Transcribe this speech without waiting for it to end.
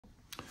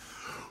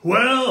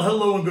Well,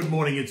 hello and good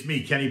morning. It's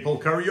me, Kenny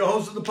Polcari, your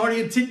host of the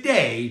party, and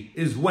today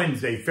is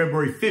Wednesday,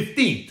 February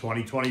 15th,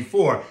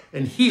 2024.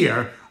 And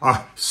here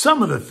are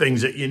some of the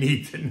things that you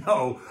need to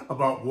know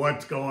about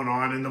what's going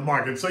on in the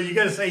market. So you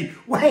got to say,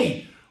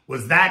 wait,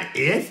 was that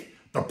it?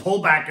 The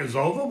pullback is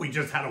over? We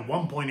just had a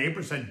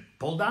 1.8%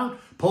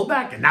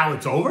 pullback, and now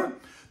it's over?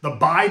 The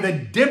buy the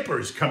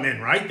dippers come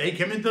in, right? They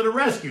came into the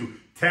rescue.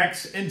 Ten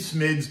X and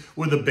SMIDs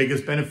were the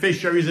biggest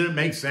beneficiaries, and it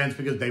makes sense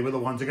because they were the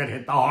ones that got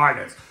hit the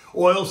hardest.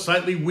 Oil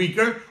slightly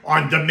weaker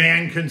on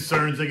demand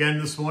concerns again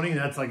this morning.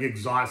 That's like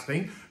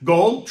exhausting.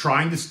 Gold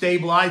trying to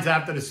stabilize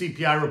after the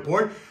CPI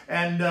report.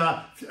 And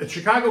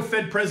Chicago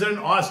Fed President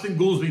Austin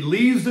Goolsbee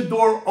leaves the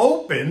door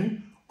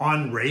open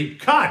on rate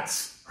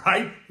cuts,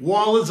 right?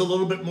 Wall is a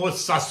little bit more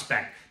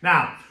suspect.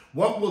 Now,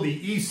 what will the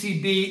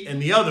ECB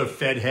and the other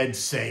Fed heads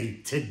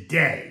say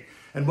today?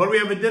 And what do we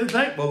have at dinner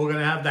tonight? Well, we're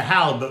going to have the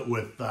halibut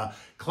with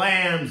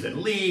clams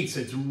and leeks.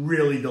 It's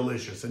really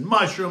delicious. And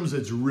mushrooms,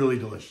 it's really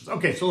delicious.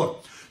 Okay, so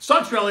look,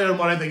 stocks rallied on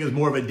what I think is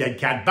more of a dead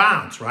cat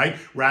bounce, right?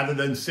 Rather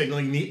than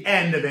signaling the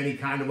end of any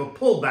kind of a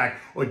pullback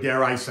or,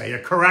 dare I say, a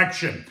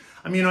correction.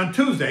 I mean, on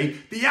Tuesday,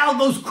 the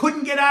algos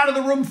couldn't get out of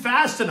the room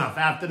fast enough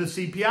after the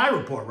CPI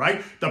report,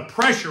 right? The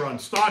pressure on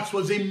stocks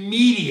was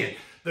immediate.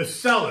 The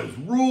sellers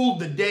ruled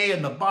the day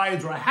and the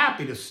buyers were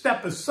happy to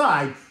step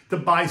aside to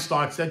buy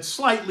stocks at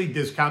slightly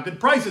discounted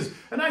prices.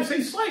 And I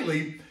say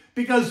slightly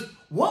because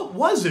what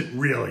was it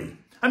really?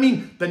 I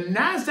mean, the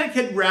NASDAQ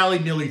had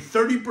rallied nearly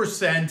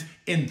 30%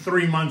 in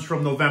 3 months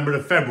from November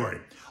to February,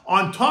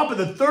 on top of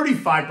the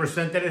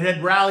 35% that it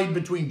had rallied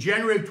between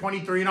January of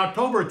 23 and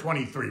October of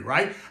 23,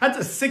 right? That's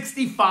a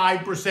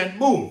 65%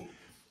 move.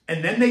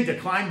 And then they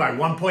declined by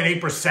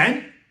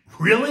 1.8%?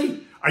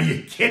 Really? Are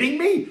you kidding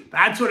me?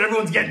 That's what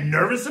everyone's getting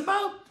nervous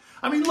about?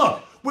 I mean,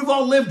 look, we've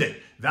all lived it.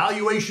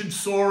 Valuation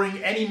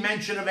soaring, any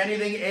mention of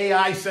anything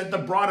AI sent the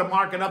broader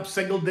market up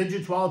single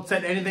digits while it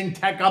sent anything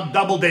tech up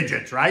double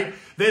digits, right?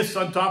 This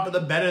on top of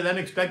the better than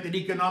expected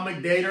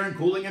economic data and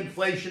cooling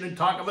inflation and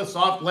talk of a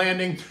soft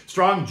landing,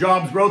 strong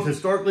jobs growth,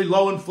 historically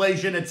low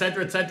inflation, et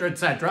cetera, et cetera, et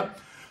cetera.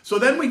 So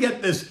then we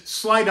get this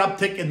slight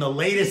uptick in the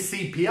latest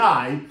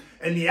CPI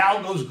and the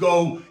algos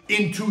go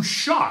into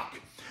shock.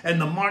 And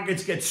the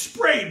markets get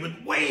sprayed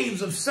with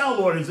waves of sell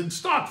orders and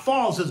stock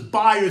falls as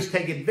buyers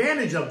take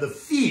advantage of the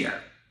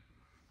fear.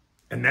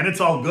 And then it's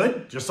all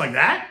good, just like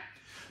that.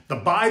 The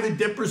buy the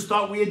dippers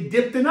thought we had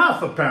dipped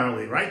enough,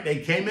 apparently, right?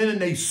 They came in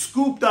and they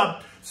scooped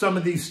up some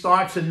of these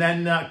stocks and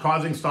then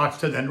causing stocks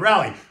to then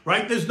rally,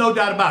 right? There's no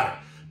doubt about it.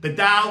 The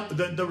Dow,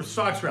 the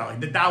stocks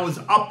rallied. The Dow was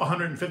up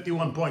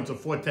 151 points or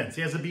 4/10.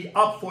 The S&P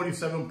up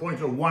 47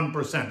 points or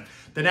 1%.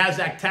 The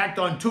NASDAQ tacked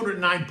on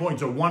 209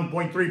 points or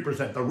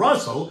 1.3%. The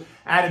Russell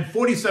added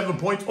 47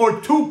 points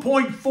or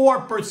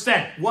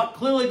 2.4%. What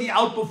clearly the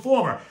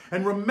outperformer.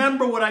 And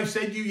remember what I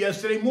said to you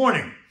yesterday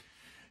morning.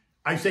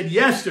 I said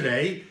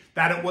yesterday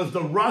that it was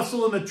the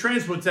Russell and the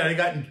transports that had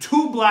gotten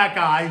 2 black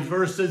eyes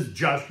versus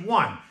just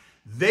 1.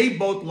 They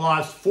both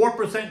lost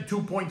 4% and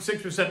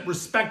 2.6%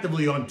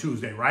 respectively on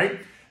Tuesday, right?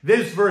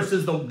 This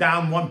versus the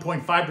down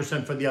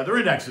 1.5% for the other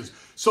indexes.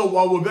 So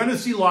while we're going to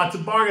see lots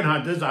of bargain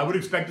hunters, I would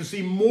expect to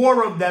see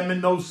more of them in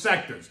those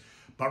sectors.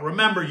 But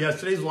remember,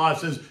 yesterday's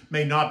losses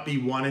may not be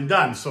one and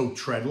done, so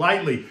tread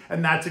lightly.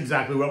 And that's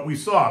exactly what we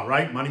saw,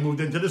 right? Money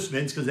moved into the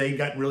SMIDs because they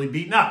got really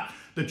beaten up.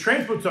 The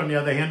transports, on the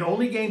other hand,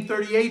 only gained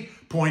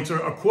 38 points or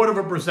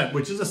 0.25%,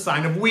 which is a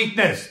sign of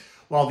weakness,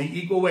 while the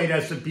equal weight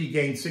S&P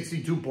gained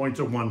 62 points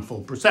or 1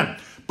 full percent.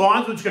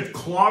 Bonds, which got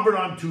clobbered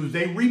on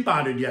Tuesday,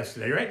 rebounded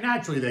yesterday, right?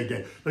 Naturally, they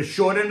did. The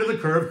short end of the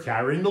curve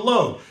carrying the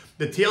load.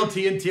 The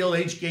TLT and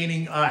TLH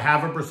gaining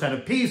 0.5%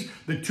 apiece.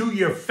 The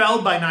 2-year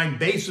fell by 9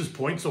 basis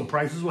points, so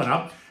prices went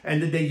up.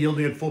 End of day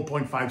yielding at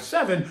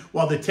 4.57,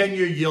 while the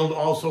 10-year yield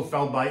also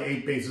fell by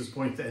 8 basis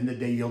points to end the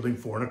day yielding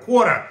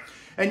 4.25.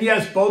 And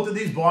yes, both of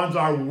these bonds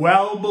are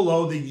well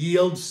below the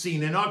yield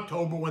seen in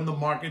October when the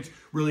markets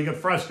really got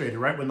frustrated,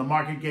 right? When the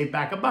market gave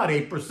back about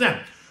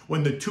 8%.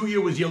 When the 2-year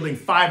was yielding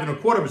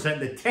 5.25%,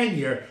 the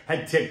 10-year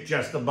had ticked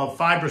just above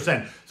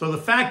 5%. So the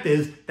fact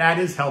is, that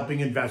is helping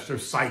investor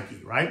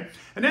psyche, right?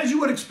 And as you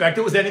would expect,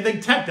 it was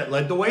anything tech that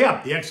led the way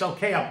up. The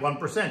XLK up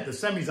 1%, the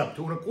semis up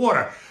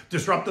 2.25%,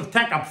 disruptive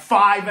tech up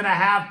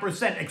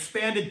 5.5%,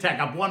 expanded tech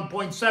up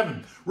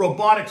 1.7%,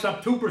 robotics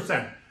up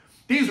 2%.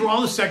 These were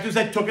all the sectors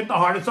that took it the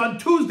hardest on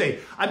Tuesday.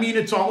 I mean,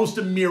 it's almost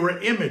a mirror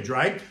image,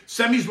 right?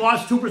 Semis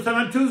lost 2%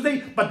 on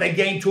Tuesday, but they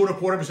gained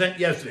 2.25%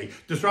 yesterday.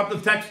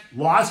 Disruptive tech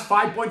lost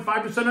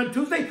 5.5% on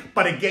Tuesday,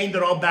 but it gained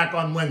it all back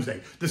on Wednesday.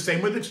 The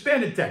same with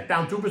expanded tech,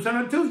 down 2%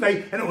 on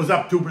Tuesday, and it was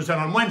up 2%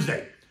 on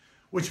Wednesday.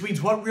 Which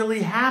means what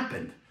really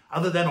happened,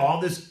 other than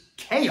all this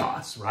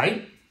chaos,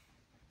 right?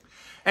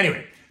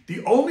 Anyway,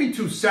 the only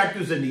 2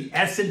 sectors in the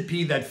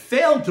S&P that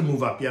failed to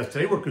move up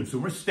yesterday were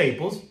consumer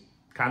staples,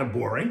 kind of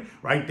boring,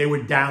 right? They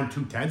were down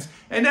 0.2,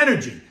 and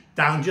energy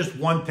down just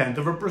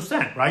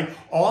 0.1%, right?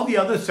 All the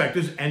other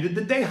sectors ended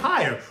the day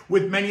higher,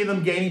 with many of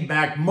them gaining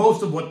back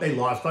most of what they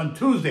lost on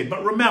Tuesday.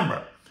 But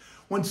remember,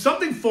 when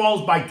something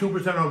falls by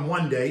 2% on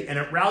one day and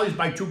it rallies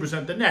by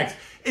 2% the next,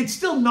 it's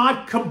still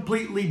not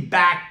completely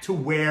back to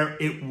where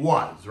it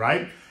was,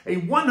 right? A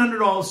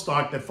 $100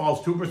 stock that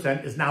falls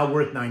 2% is now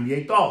worth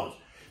 $98.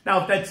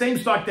 Now, if that same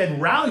stock then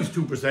rallies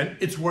 2%,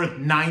 it's worth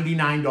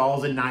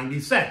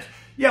 $99.90.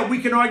 Yeah, we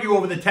can argue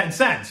over the 10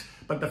 cents,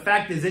 but the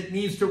fact is it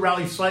needs to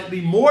rally slightly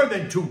more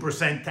than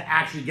 2% to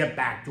actually get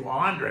back to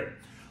 100.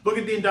 Look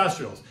at the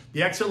industrials.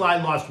 The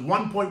XLI lost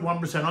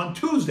 1.1% on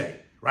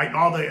Tuesday, right?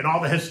 And all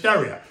the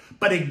hysteria.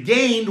 But it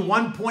gained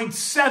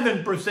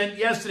 1.7%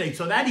 yesterday.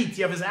 So that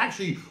ETF is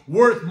actually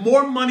worth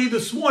more money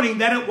this morning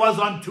than it was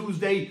on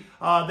Tuesday,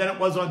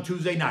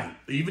 night,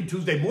 even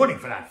Tuesday morning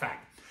for that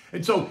fact.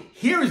 And so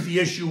here is the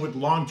issue with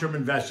long-term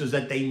investors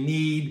that they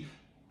need,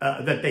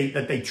 that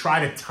they try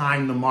to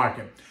time the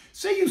market.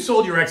 Say you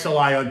sold your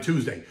XLI on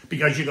Tuesday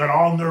because you got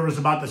all nervous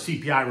about the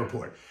CPI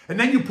report, and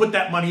then you put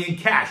that money in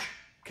cash.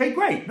 Okay,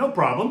 great, no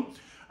problem.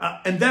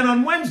 And then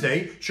on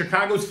Wednesday,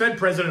 Chicago's Fed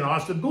President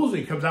Austin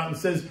Goolsbee comes out and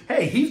says,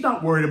 hey, he's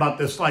not worried about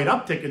this slight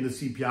uptick in the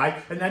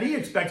CPI and that he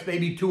expects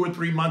maybe 2 or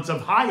 3 months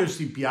of higher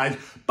CPIs,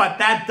 but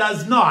that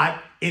does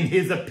not, in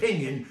his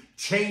opinion,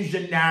 change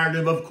the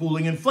narrative of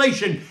cooling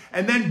inflation,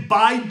 and then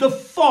by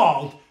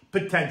default,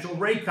 potential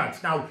rate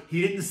cuts. Now,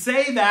 he didn't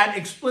say that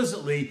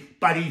explicitly,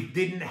 but he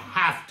didn't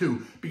have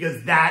to,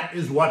 because that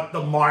is what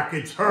the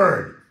markets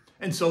heard.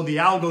 And so the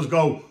algos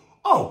go,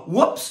 oh,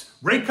 whoops,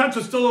 rate cuts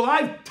are still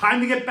alive, time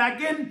to get back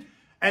in,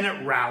 and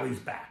it rallies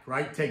back,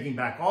 right? Taking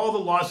back all the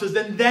losses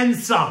and then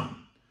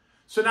some.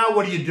 So now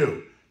what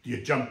do? Do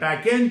you jump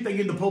back in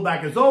thinking the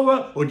pullback is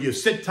over, or do you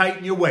sit tight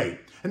and you wait?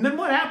 And then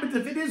what happens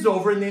if it is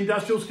over and the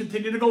industrials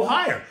continue to go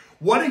higher?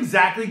 What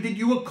exactly did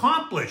you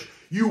accomplish?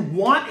 You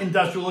want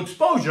industrial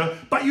exposure,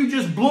 but you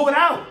just blew it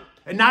out.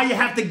 And now you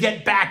have to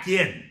get back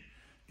in.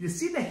 You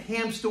see the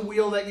hamster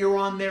wheel that you're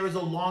on there as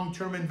a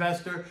long-term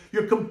investor?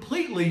 You're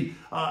completely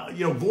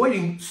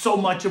voiding so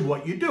much of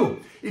what you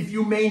do. If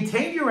you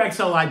maintain your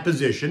XLI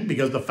position,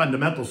 because the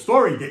fundamental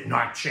story did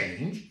not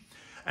change,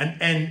 and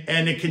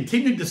it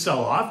continued to sell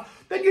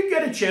off, then you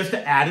get a chance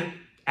to add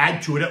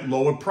to it at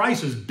lower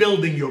prices,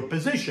 building your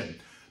position.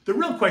 The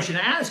real question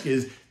to ask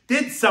is,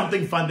 did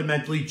something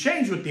fundamentally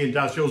change with the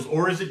industrials,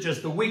 or is it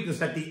just the weakness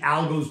that the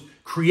algos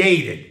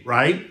created,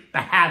 right? The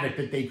havoc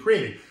that they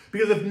created.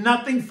 Because if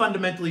nothing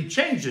fundamentally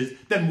changes,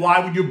 then why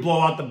would you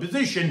blow out the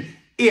position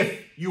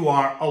if you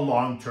are a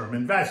long-term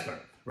investor,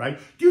 right?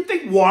 Do you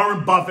think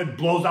Warren Buffett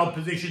blows out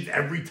positions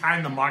every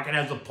time the market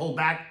has a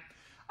pullback?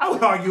 I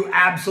would argue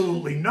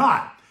absolutely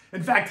not.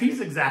 In fact, he's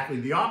exactly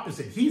the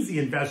opposite. He's the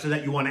investor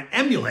that you want to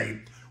emulate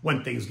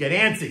when things get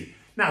antsy.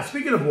 Now,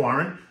 speaking of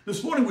Warren,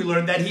 this morning we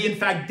learned that he, in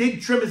fact,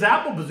 did trim his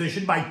Apple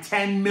position by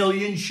 10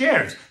 million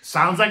shares.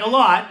 Sounds like a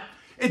lot.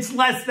 It's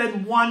less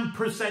than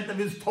 1% of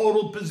his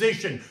total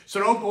position. So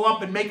don't go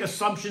up and make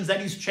assumptions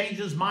that he's changed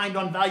his mind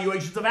on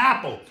valuations of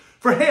Apple.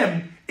 For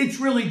him, it's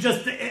really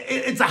just,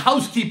 it's a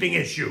housekeeping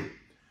issue.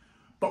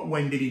 But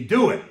when did he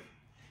do it?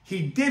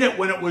 He did it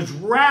when it was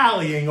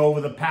rallying over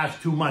the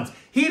past 2 months.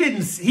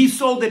 He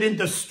sold it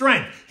into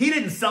strength. He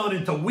didn't sell it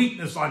into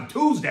weakness on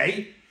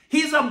Tuesday.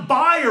 He's a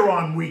buyer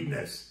on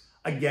weakness.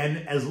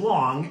 Again, as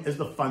long as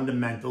the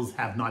fundamentals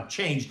have not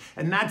changed.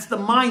 And that's the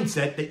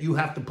mindset that you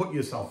have to put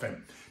yourself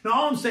in. Now,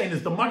 all I'm saying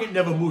is the market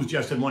never moves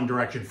just in one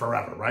direction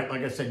forever, right?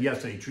 Like I said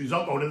yesterday, trees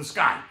don't go to the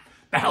sky.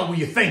 The hell were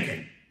you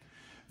thinking?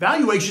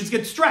 Valuations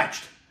get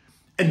stretched,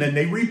 and then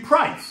they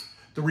reprice.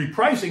 The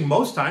repricing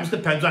most times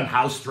depends on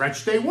how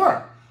stretched they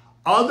were.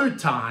 Other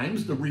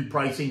times, the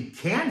repricing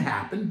can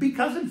happen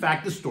because, in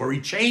fact, the story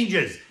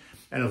changes.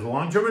 And as a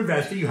long-term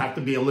investor, you have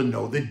to be able to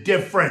know the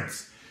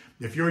difference.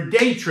 If you're a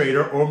day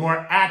trader or a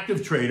more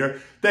active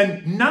trader,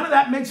 then none of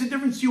that makes a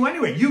difference to you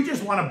anyway. You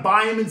just want to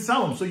buy them and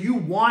sell them. So you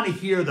want to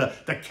hear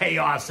the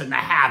chaos and the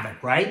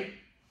havoc, right?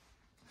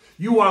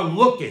 You are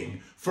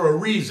looking for a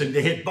reason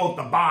to hit both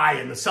the buy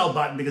and the sell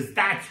button because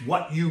that's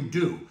what you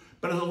do.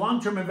 But as a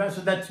long-term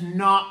investor, that's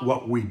not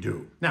what we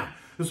do. Now,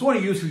 this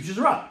morning, US futures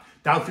are up.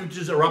 Dow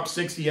futures are up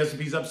 60,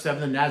 S&P's up 7,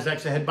 the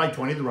Nasdaq's ahead by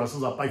 20, the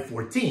Russell's up by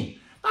 14.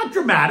 Not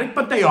dramatic,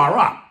 but they are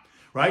up.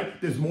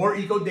 Right? There's more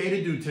eco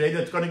data due today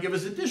that's going to give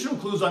us additional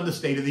clues on the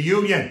state of the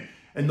union.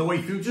 And the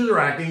way futures are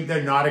acting,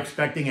 they're not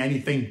expecting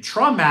anything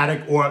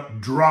traumatic or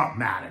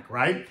dramatic,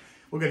 right?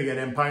 We're going to get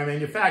Empire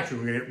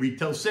Manufacturing, we're going to get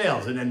retail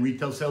sales, and then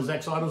retail sales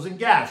ex autos and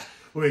gas.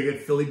 We're going to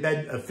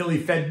get Philly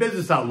Fed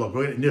business outlook.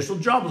 We're going to get initial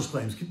jobless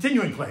claims,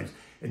 continuing claims,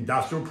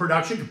 industrial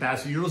production,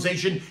 capacity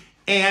utilization,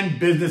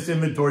 and business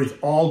inventories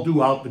all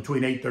due out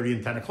between 8:30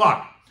 and 10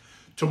 o'clock.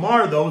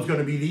 Tomorrow, though, is going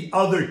to be the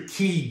other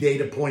key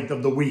data point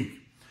of the week,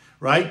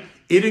 right?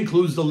 It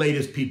includes the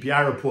latest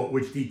PPI report,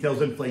 which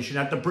details inflation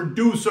at the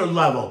producer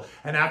level.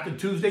 And after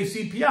Tuesday's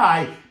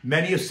CPI,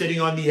 many are sitting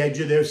on the edge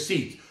of their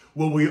seats.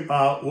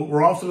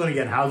 We're also going to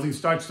get housing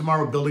starts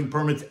tomorrow, building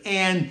permits,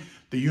 and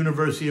the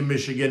University of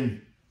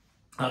Michigan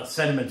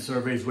sentiment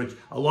surveys, which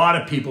a lot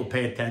of people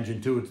pay attention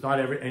to. It's not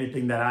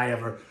anything that I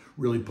ever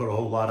really put a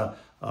whole lot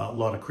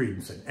of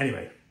credence in.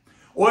 Anyway,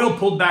 oil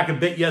pulled back a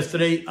bit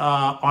yesterday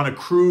on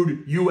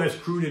a U.S.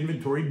 crude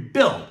inventory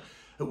build.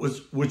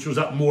 which was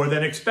up more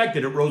than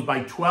expected. It rose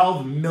by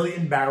 12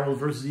 million barrels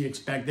versus the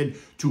expected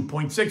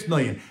 2.6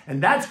 million.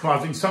 And that's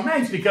causing some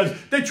angst because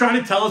they're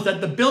trying to tell us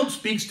that the build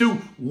speaks to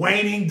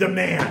waning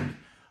demand.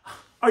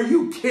 Are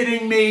you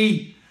kidding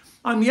me?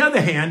 On the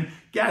other hand,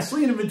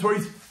 gasoline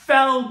inventories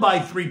fell by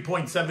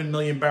 3.7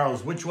 million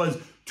barrels, which was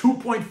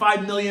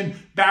 2.5 million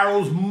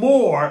barrels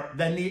more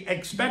than the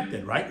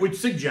expected, right? Which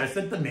suggests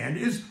that demand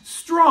is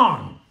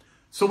strong.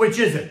 So which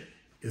is it?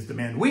 Is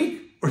demand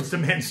weak or is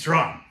demand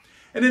strong?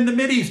 And in the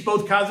Mideast,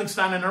 both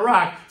Kazakhstan and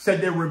Iraq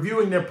said they're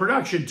reviewing their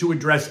production to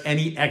address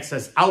any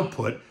excess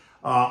output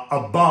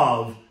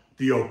above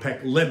the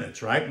OPEC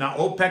limits, right? Now,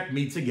 OPEC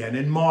meets again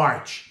in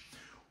March,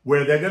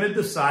 where they're going to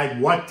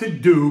decide what to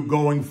do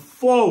going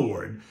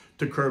forward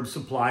to curb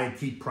supply and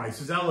keep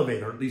prices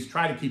elevated, or at least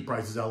try to keep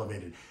prices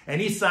elevated.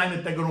 Any sign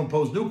that they're going to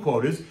impose new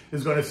quotas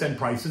is going to send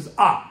prices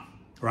up,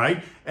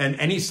 right? And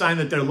any sign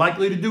that they're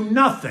likely to do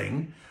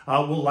nothing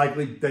will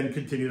likely then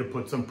continue to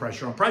put some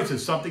pressure on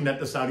prices, something that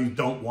the Saudis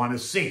don't want to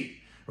see,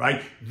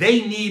 right?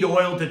 They need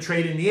oil to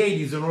trade in the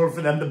 80s in order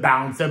for them to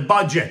balance their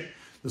budget.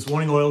 This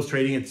morning, oil is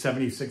trading at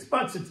 76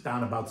 bucks. It's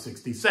down about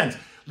 60 cents,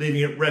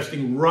 leaving it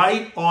resting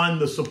right on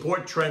the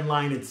support trend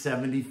line at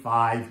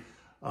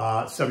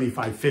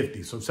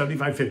 75.50. So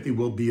 75.50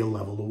 will be a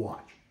level to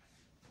watch.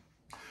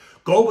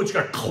 Gold, which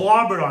got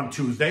clobbered on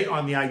Tuesday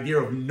on the idea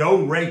of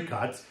no rate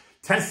cuts,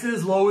 tested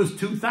as low as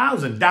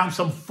 $2,000, down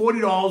some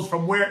 $40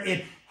 from where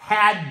it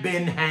had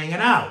been hanging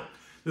out.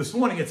 This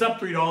morning, it's up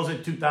 $3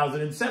 at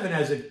 2007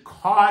 as it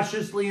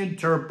cautiously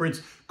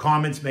interprets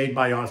comments made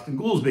by Austin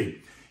Goolsbee.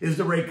 Is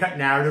the rate cut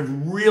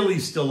narrative really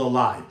still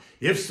alive?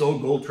 If so,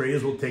 gold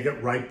traders will take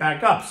it right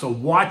back up. So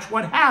watch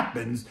what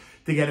happens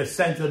to get a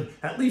sense of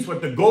at least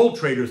what the gold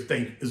traders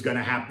think is going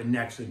to happen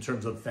next in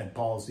terms of Fed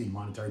policy,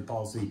 monetary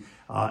policy,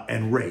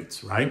 and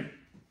rates, right?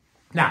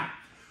 Now,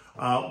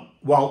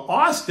 while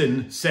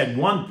Austin said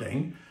one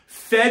thing,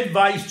 Fed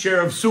Vice Chair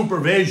of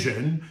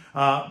Supervision,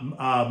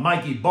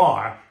 Mikey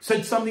Barr,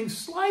 said something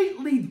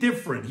slightly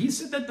different. He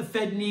said that the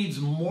Fed needs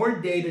more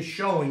data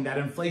showing that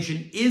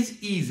inflation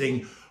is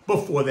easing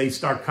before they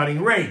start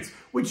cutting rates,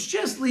 which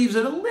just leaves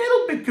it a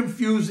little bit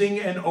confusing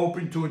and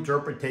open to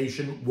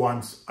interpretation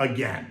once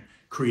again,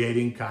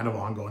 creating kind of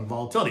ongoing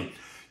volatility.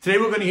 Today,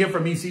 we're going to hear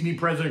from ECB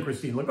President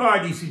Christine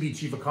Lagarde, ECB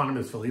Chief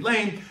Economist Philly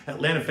Lane,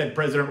 Atlanta Fed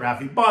President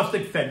Rafi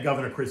Bostic, Fed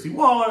Governor Chrissy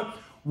Waller.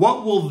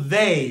 What will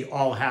they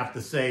all have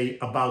to say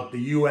about the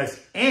U.S.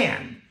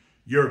 and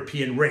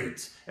European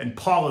rates and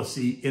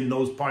policy in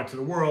those parts of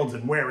the world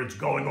and where it's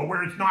going or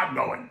where it's not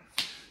going?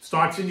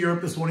 Stocks in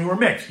Europe this morning were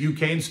mixed.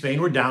 UK and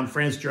Spain were down.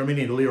 France,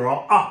 Germany, and Italy are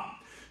all up.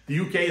 The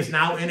UK is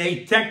now in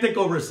a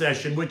technical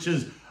recession, which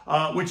is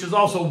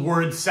also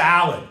word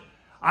salad.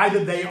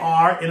 Either they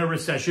are in a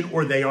recession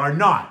or they are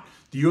not.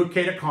 The UK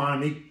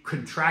economy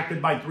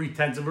contracted by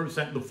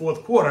 0.3% in the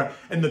fourth quarter,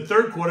 and the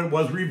third quarter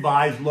was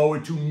revised lower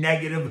to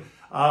negative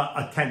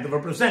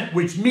 0.1%,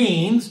 which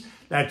means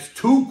that's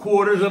 2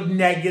 quarters of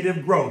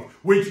negative growth,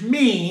 which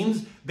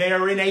means they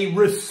are in a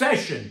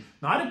recession,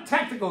 not a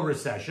technical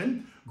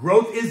recession.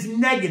 Growth is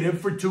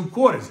negative for 2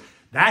 quarters.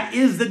 That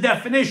is the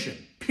definition,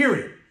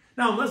 period.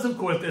 Now, unless, of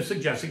course, they're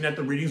suggesting that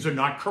the readings are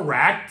not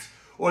correct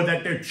or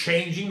that they're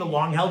changing the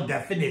long-held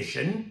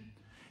definition.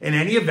 In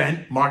any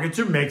event, markets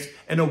are mixed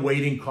and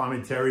awaiting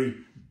commentary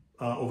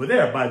over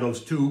there by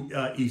those 2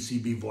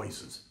 ECB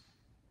voices.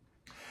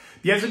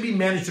 The S&P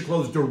managed to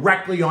close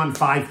directly on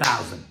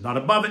 5,000. Not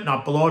above it,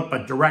 not below it,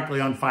 but directly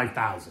on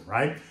 5,000,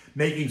 right?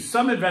 Making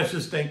some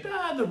investors think,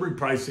 the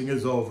repricing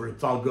is over,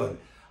 it's all good.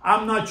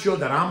 I'm not sure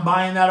that I'm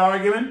buying that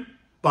argument,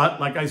 but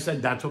like I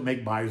said, that's what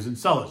makes buyers and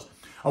sellers.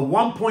 A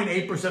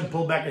 1.8%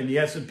 pullback in the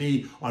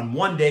S&P on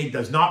one day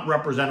does not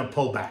represent a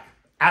pullback.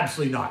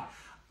 Absolutely not.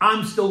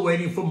 I'm still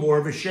waiting for more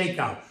of a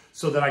shakeout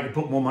so that I can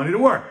put more money to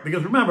work.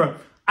 Because remember,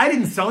 I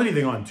didn't sell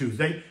anything on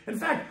Tuesday. In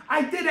fact,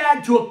 I did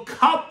add to a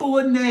couple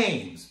of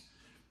names,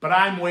 but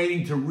I'm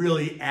waiting to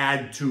really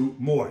add to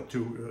more,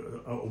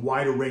 to a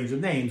wider range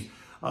of names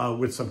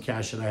with some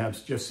cash that I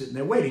have just sitting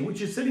there waiting,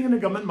 which is sitting in a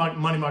government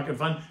money market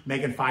fund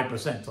making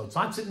 5%. So it's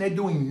not sitting there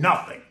doing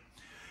nothing.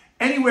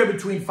 Anywhere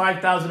between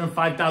 5,000 and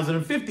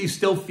 5,050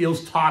 still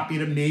feels toppy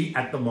to me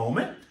at the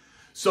moment.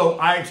 So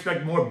I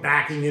expect more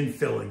backing and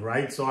filling,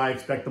 right? So I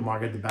expect the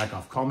market to back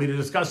off. Call me to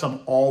discuss. I'm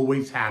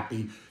always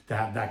happy to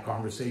have that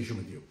conversation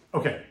with you.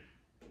 Okay.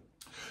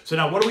 So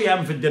now what are we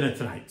having for dinner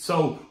tonight?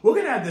 So we're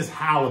going to have this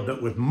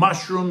halibut with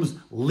mushrooms,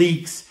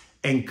 leeks,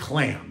 and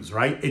clams,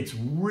 right? It's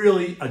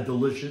really a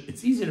delicious,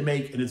 it's easy to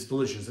make and it's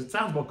delicious. It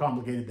sounds more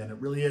complicated than it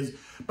really is,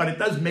 but it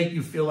does make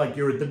you feel like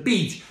you're at the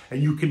beach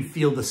and you can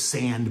feel the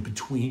sand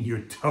between your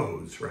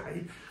toes,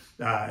 right?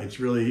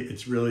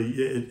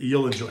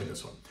 You'll enjoy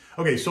this one.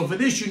 Okay, so for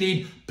this you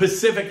need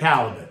Pacific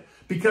halibut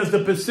because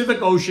the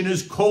Pacific Ocean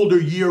is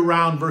colder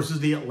year-round versus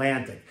the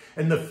Atlantic.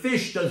 And the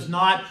fish does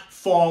not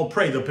fall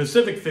prey. The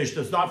Pacific fish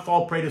does not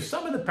fall prey to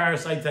some of the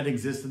parasites that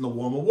exist in the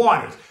warmer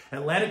waters.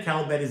 Atlantic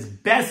halibut is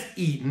best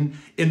eaten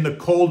in the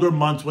colder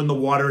months when the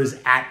water is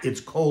at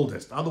its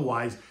coldest.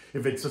 Otherwise,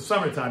 if it's the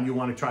summertime, you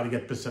want to try to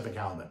get Pacific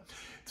halibut.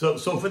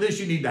 So for this,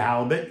 you need the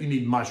halibut, you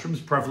need mushrooms,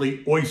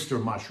 preferably oyster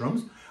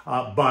mushrooms,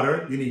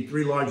 butter, you need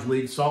 3 large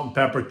leeks, salt and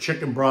pepper,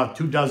 chicken broth,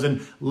 2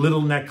 dozen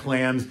little neck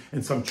clams,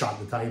 and some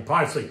chopped Italian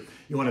parsley.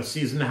 You want to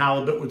season the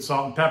halibut with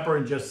salt and pepper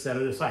and just set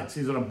it aside.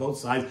 Season on both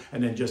sides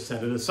and then just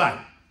set it aside.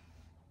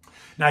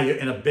 Now, you're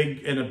in a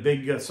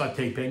big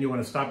saute pan. You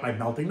want to start by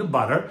melting the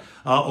butter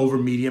over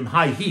medium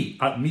heat,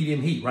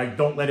 right?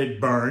 Don't let it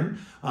burn.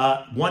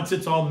 Once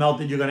it's all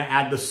melted, you're going to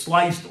add the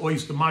sliced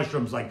oyster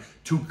mushrooms, like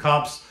 2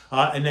 cups,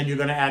 and then you're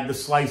going to add the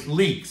sliced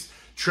leeks.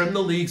 Trim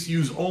the leeks,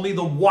 use only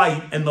the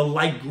white and the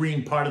light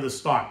green part of the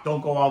stalk.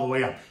 Don't go all the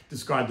way up.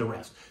 Discard the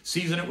rest.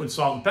 Season it with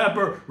salt and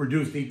pepper,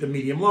 reduce the heat to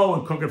medium-low,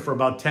 and cook it for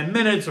about 10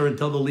 minutes or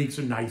until the leeks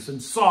are nice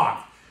and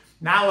soft.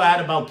 Now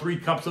add about 3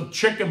 cups of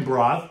chicken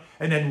broth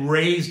and then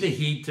raise the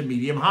heat to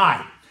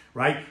medium-high,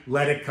 right?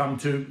 Let it come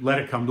to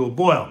a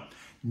boil.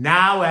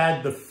 Now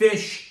add the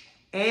fish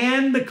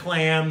and the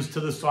clams to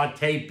the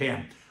saute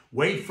pan.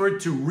 Wait for it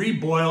to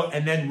reboil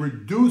and then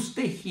reduce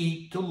the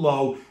heat to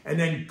low and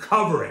then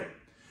cover it.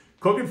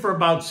 Cook it for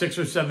about 6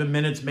 or 7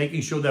 minutes,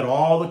 making sure that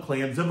all the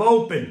clams have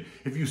opened.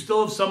 If you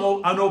still have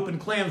some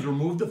unopened clams,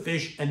 remove the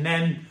fish and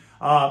then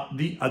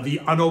the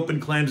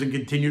unopened clams and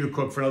continue to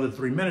cook for another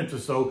 3 minutes or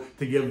so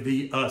to give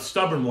the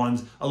stubborn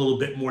ones a little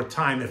bit more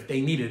time if they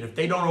need it. If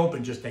they don't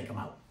open, just take them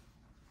out.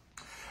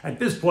 At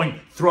this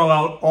point, throw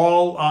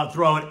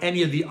out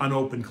any of the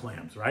unopened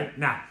clams, right?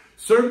 Now,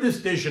 serve this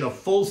dish in a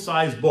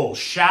full-size bowl.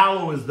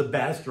 Shallow is the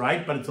best,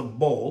 right? But it's a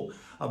bowl.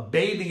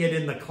 Bathing it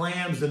in the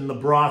clams and the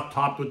broth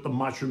topped with the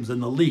mushrooms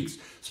and the leeks.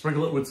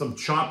 Sprinkle it with some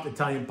chopped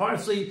Italian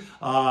parsley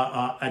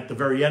at the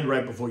very end,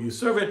 right before you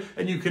serve it.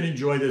 And you can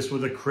enjoy this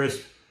with a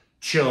crisp,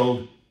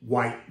 chilled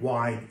white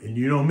wine. And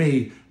you know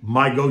me,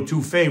 my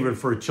go-to favorite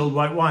for a chilled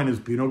white wine is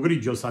Pinot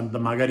Grigio Santa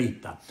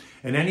Margherita.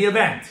 In any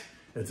event,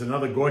 it's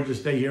another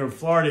gorgeous day here in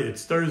Florida.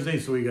 It's Thursday,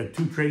 so we got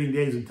 2 trading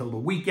days until the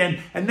weekend.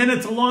 And then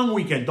it's a long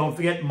weekend. Don't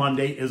forget,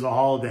 Monday is a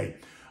holiday.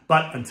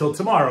 But until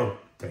tomorrow,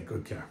 take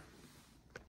good care.